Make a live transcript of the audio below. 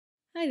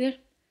Hi there.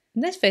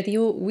 In this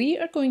video, we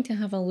are going to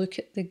have a look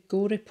at the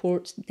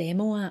GoReports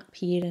demo app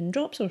here in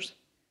Dropsource.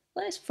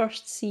 Let's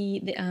first see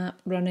the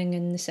app running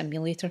in the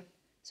simulator.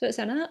 So it's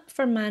an app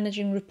for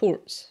managing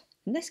reports.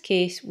 In this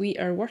case, we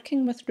are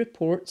working with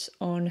reports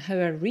on how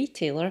a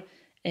retailer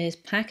is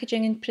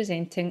packaging and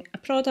presenting a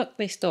product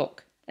they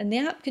stock. And the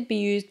app could be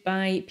used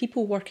by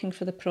people working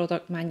for the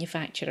product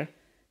manufacturer.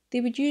 They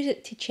would use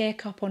it to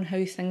check up on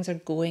how things are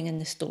going in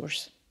the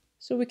stores.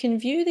 So we can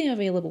view the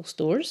available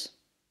stores.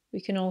 We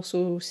can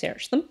also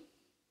search them,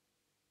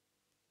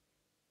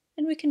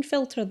 and we can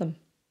filter them.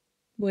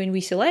 When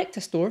we select a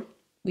store,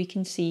 we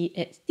can see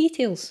its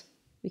details.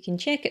 We can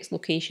check its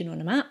location on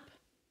a map,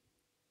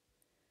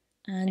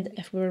 and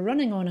if we were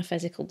running on a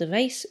physical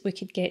device, we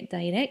could get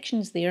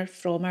directions there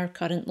from our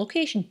current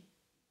location.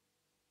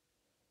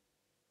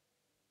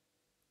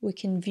 We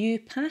can view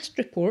past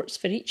reports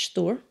for each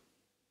store,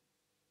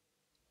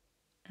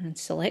 and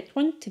select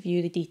one to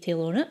view the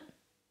detail on it.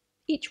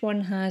 Each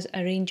one has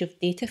a range of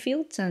data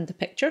fields and a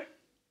picture.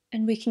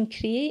 And we can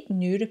create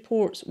new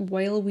reports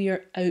while we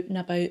are out and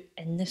about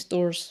in the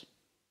stores.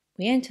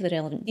 We enter the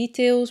relevant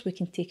details, we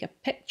can take a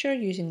picture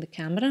using the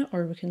camera,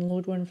 or we can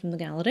load one from the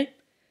gallery.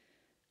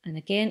 And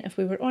again, if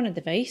we were on a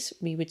device,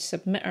 we would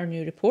submit our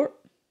new report.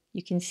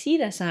 You can see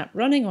this app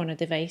running on a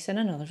device in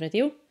another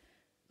video,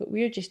 but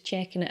we're just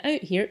checking it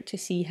out here to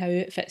see how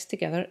it fits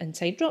together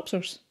inside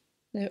Dropsource.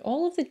 Now,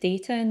 all of the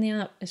data in the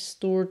app is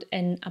stored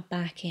in a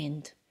back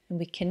end, and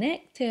we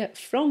connect to it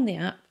from the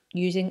app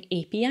using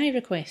API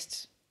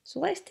requests. So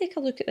let's take a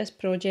look at this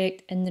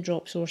project in the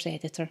Dropsource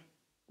editor.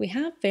 We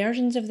have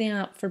versions of the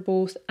app for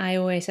both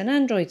iOS and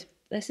Android.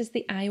 This is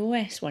the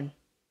iOS one.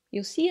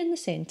 You'll see in the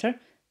centre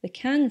the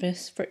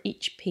canvas for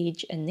each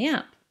page in the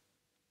app.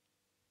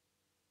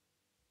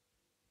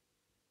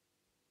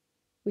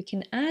 We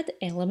can add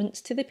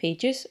elements to the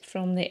pages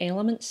from the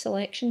elements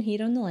selection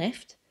here on the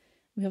left.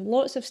 We have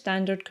lots of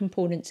standard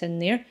components in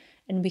there,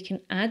 and we can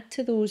add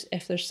to those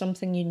if there's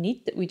something you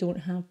need that we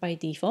don't have by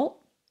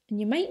default. And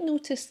you might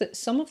notice that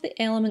some of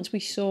the elements we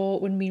saw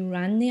when we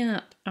ran the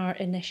app are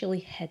initially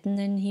hidden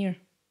in here,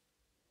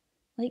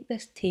 like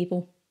this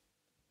table.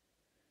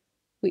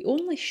 We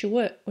only show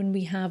it when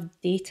we have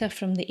data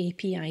from the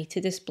API to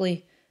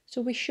display,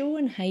 so we show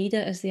and hide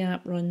it as the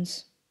app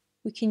runs.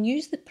 We can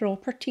use the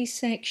properties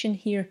section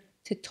here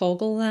to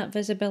toggle that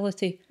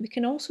visibility. We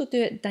can also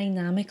do it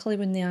dynamically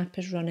when the app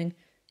is running,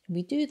 and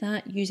we do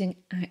that using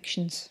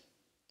actions.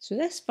 So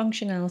this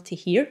functionality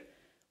here,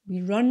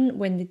 we run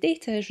when the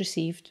data is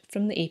received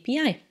from the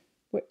API.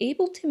 We're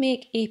able to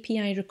make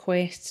API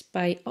requests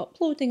by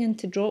uploading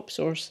into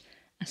Dropsource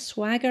a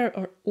Swagger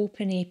or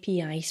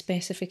OpenAPI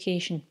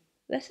specification.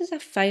 This is a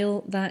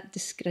file that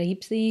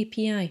describes the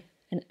API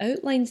and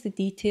outlines the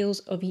details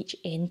of each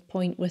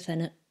endpoint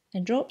within it.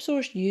 And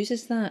Dropsource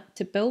uses that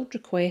to build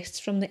requests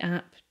from the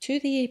app to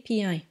the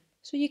API,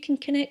 so you can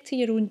connect to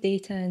your own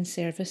data and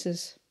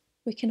services.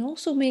 We can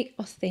also make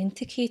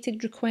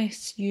authenticated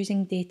requests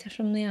using data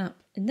from the app.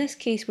 In this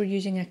case, we're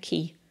using a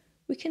key.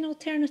 We can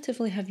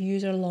alternatively have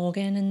user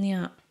login in the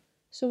app.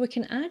 So we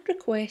can add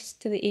requests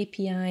to the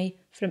API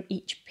from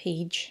each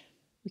page.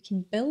 We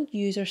can build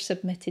user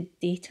submitted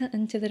data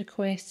into the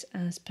requests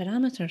as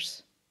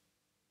parameters.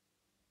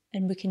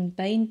 And we can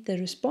bind the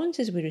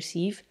responses we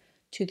receive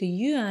to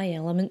the UI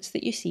elements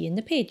that you see in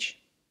the page.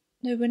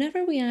 Now,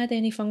 whenever we add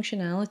any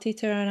functionality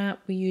to our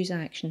app, we use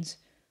actions.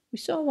 We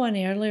saw one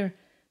earlier,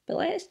 but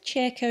let's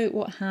check out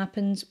what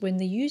happens when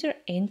the user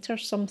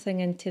enters something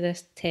into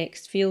this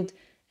text field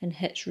and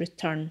hits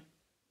return.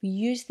 We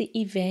use the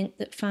event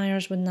that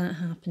fires when that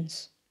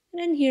happens.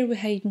 And in here we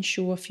hide and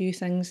show a few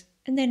things,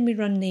 and then we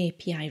run the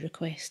API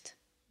request.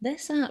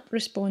 This app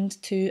responds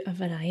to a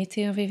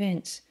variety of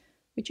events.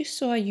 We just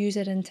saw a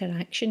user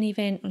interaction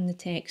event on the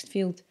text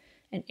field,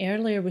 and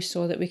earlier we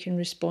saw that we can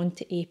respond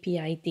to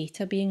API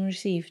data being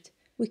received.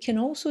 We can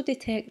also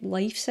detect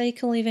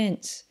lifecycle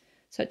events,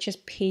 such as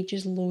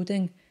pages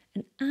loading,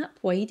 and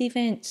app-wide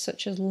events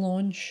such as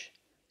launch.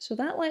 So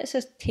that lets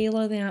us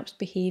tailor the app's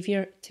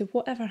behaviour to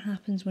whatever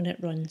happens when it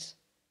runs.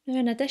 Now,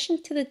 in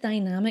addition to the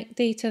dynamic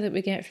data that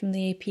we get from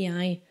the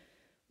API,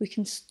 we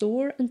can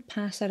store and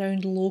pass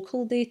around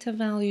local data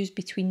values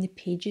between the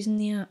pages in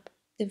the app.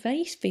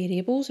 Device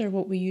variables are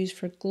what we use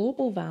for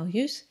global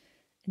values.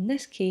 In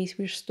this case,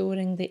 we're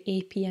storing the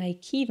API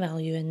key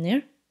value in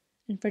there.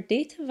 And for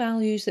data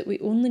values that we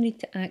only need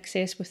to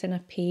access within a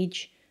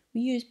page,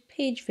 we use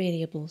page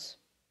variables.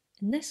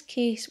 In this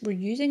case, we're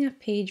using a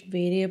page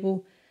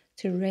variable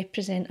to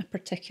represent a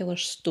particular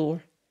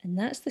store, and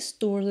that's the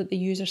store that the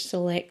user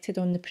selected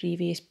on the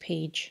previous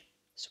page.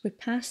 So we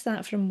pass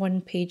that from one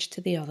page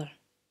to the other.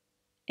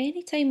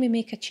 Anytime we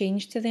make a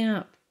change to the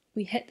app,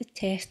 we hit the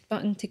test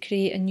button to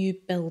create a new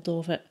build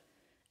of it,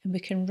 and we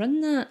can run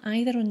that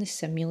either on the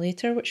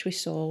simulator, which we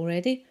saw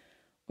already,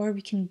 or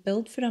we can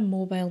build for a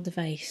mobile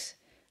device.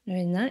 Now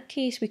in that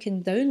case, we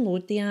can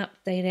download the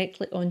app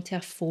directly onto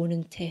a phone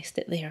and test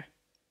it there.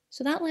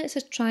 So that lets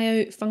us try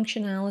out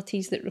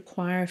functionalities that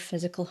require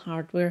physical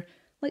hardware,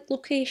 like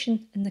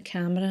location and the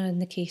camera in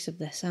the case of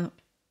this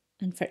app.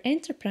 And for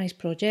enterprise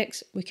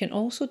projects, we can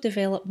also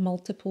develop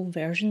multiple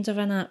versions of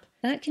an app.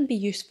 That can be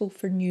useful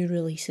for new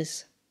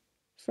releases.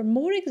 For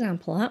more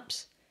example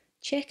apps,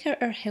 check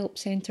out our Help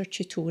Centre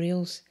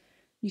tutorials.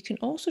 You can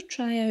also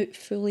try out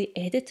fully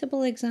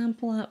editable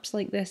example apps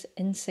like this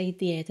inside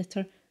the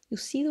editor. You'll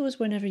see those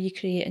whenever you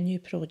create a new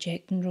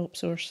project in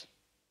Dropsource.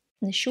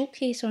 The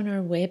showcase on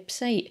our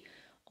website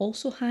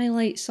also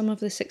highlights some of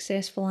the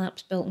successful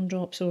apps built in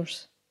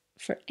Dropsource.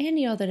 For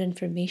any other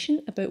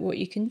information about what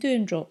you can do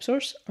in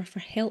Dropsource or for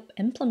help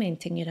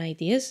implementing your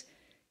ideas,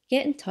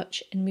 get in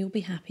touch and we'll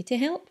be happy to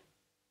help.